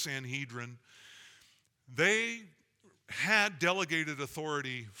Israel, the Sanhedrin, they had delegated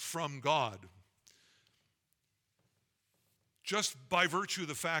authority from God just by virtue of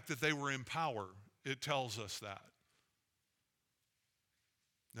the fact that they were in power. It tells us that.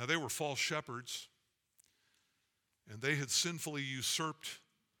 Now, they were false shepherds, and they had sinfully usurped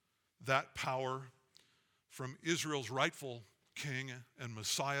that power from Israel's rightful king and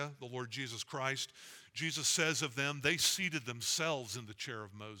Messiah, the Lord Jesus Christ. Jesus says of them, they seated themselves in the chair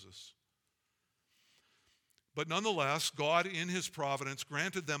of Moses. But nonetheless, God in his providence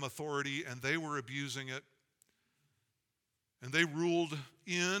granted them authority, and they were abusing it. And they ruled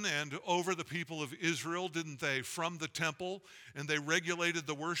in and over the people of Israel, didn't they, from the temple, and they regulated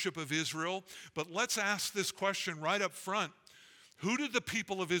the worship of Israel. But let's ask this question right up front. Who did the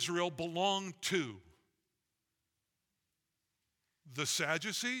people of Israel belong to? The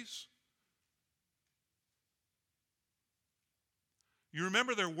Sadducees? You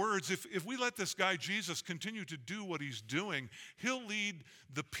remember their words, if we let this guy Jesus continue to do what he's doing, he'll lead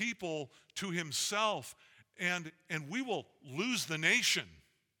the people to himself, and we will lose the nation.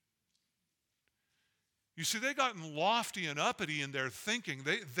 You see, they gotten lofty and uppity in their thinking.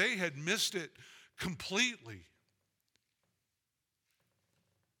 They had missed it completely.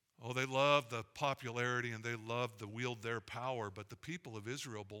 Oh, they loved the popularity and they loved to wield their power, but the people of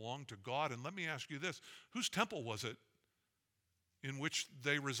Israel belonged to God. And let me ask you this, whose temple was it in which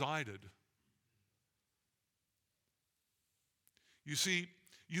they resided? You see,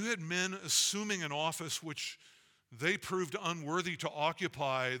 you had men assuming an office which they proved unworthy to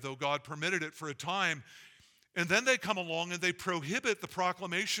occupy, though God permitted it for a time. And then they come along and they prohibit the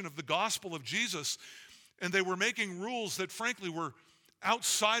proclamation of the gospel of Jesus. And they were making rules that frankly were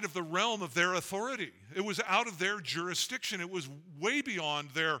outside of the realm of their authority. It was out of their jurisdiction. It was way beyond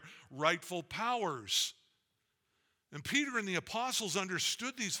their rightful powers. And Peter and the apostles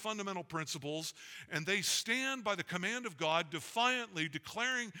understood these fundamental principles, and they stand by the command of God, defiantly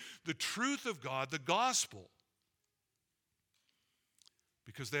declaring the truth of God, the gospel,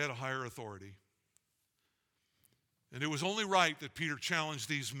 because they had a higher authority. And it was only right that Peter challenged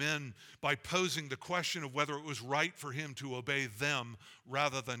these men by posing the question of whether it was right for him to obey them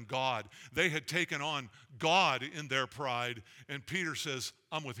rather than God. They had taken on God in their pride, and Peter says,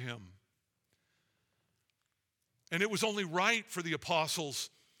 I'm with him. And it was only right for the apostles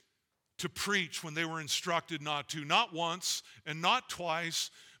to preach when they were instructed not to, not once and not twice,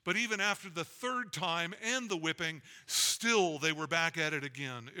 but even after the third time and the whipping, still they were back at it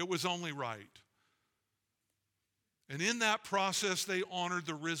again. It was only right. And in that process, they honored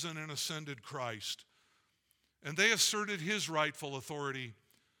the risen and ascended Christ. And they asserted his rightful authority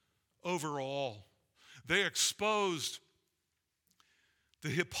over all. They exposed the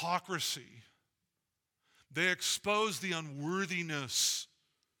hypocrisy. They exposed the unworthiness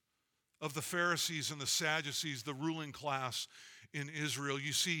of the Pharisees and the Sadducees, the ruling class in Israel.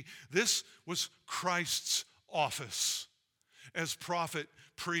 You see, this was Christ's office as prophet,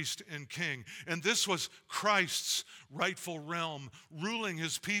 priest, and king. And this was Christ's rightful realm, ruling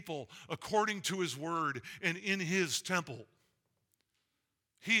his people according to his word and in his temple.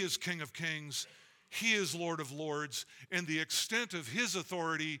 He is King of kings. He is Lord of lords. And the extent of his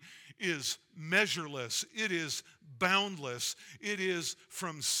authority is measureless. It is boundless. It is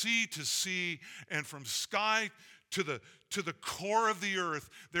from sea to sea and from sky to the core of the earth.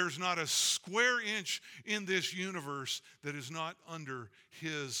 There's not a square inch in this universe that is not under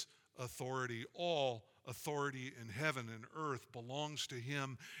his authority. All authority in heaven and earth belongs to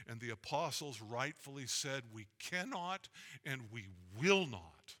him, and the apostles rightfully said, we cannot and we will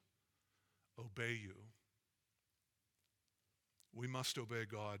not obey you. We must obey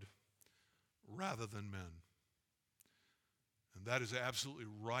God rather than men. And that is absolutely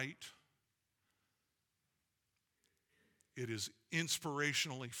right. It is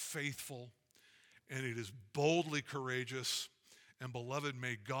inspirationally faithful, and it is boldly courageous. And beloved,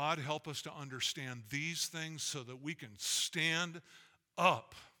 may God help us to understand these things so that we can stand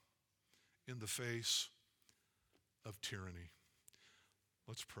up in the face of tyranny.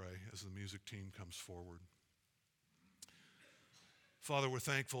 Let's pray as the music team comes forward. Father, we're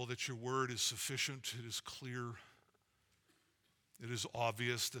thankful that your word is sufficient. It is clear. It is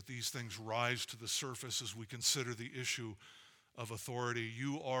obvious that these things rise to the surface as we consider the issue of authority.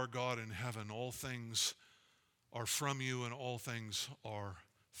 You are God in heaven. All things are from you, and all things are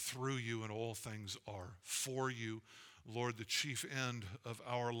through you, and all things are for you. Lord, the chief end of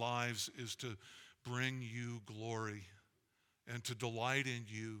our lives is to bring you glory and to delight in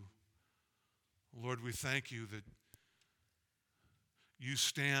you. Lord, we thank you that you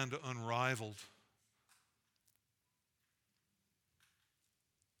stand unrivaled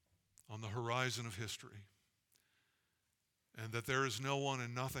on the horizon of history, and that there is no one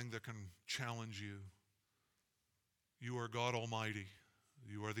and nothing that can challenge you. You are God Almighty.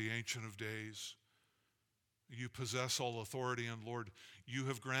 You are the Ancient of Days. You possess all authority, and Lord, you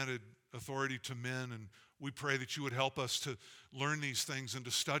have granted authority to men, and we pray that you would help us to learn these things and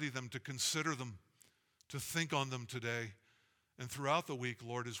to study them, to consider them, to think on them today and throughout the week,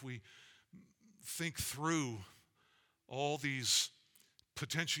 Lord, as we think through all these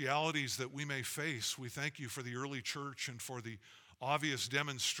potentialities that we may face. We thank you for the early church and for the obvious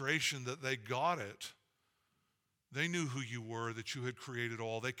demonstration that they got it. They knew who you were, that you had created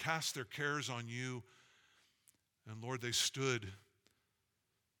all. They cast their cares on you. And Lord, they stood.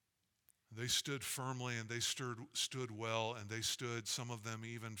 They stood firmly and they stood well, and they stood, some of them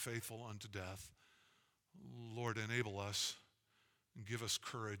even faithful unto death. Lord, enable us and give us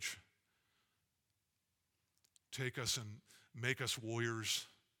courage. Take us and make us warriors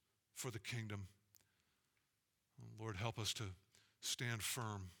for the kingdom. Lord, help us to stand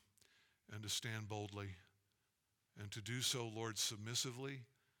firm and to stand boldly, and to do so, Lord, submissively,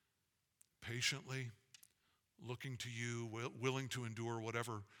 patiently, looking to you, willing to endure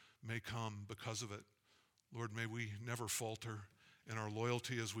whatever may come because of it. Lord, may we never falter in our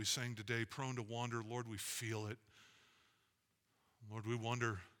loyalty as we sang today, prone to wander. Lord, we feel it. Lord, we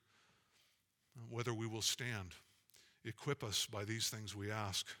wonder whether we will stand. Equip us by these things, we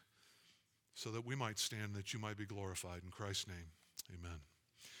ask, so that we might stand, that you might be glorified. In Christ's name, amen.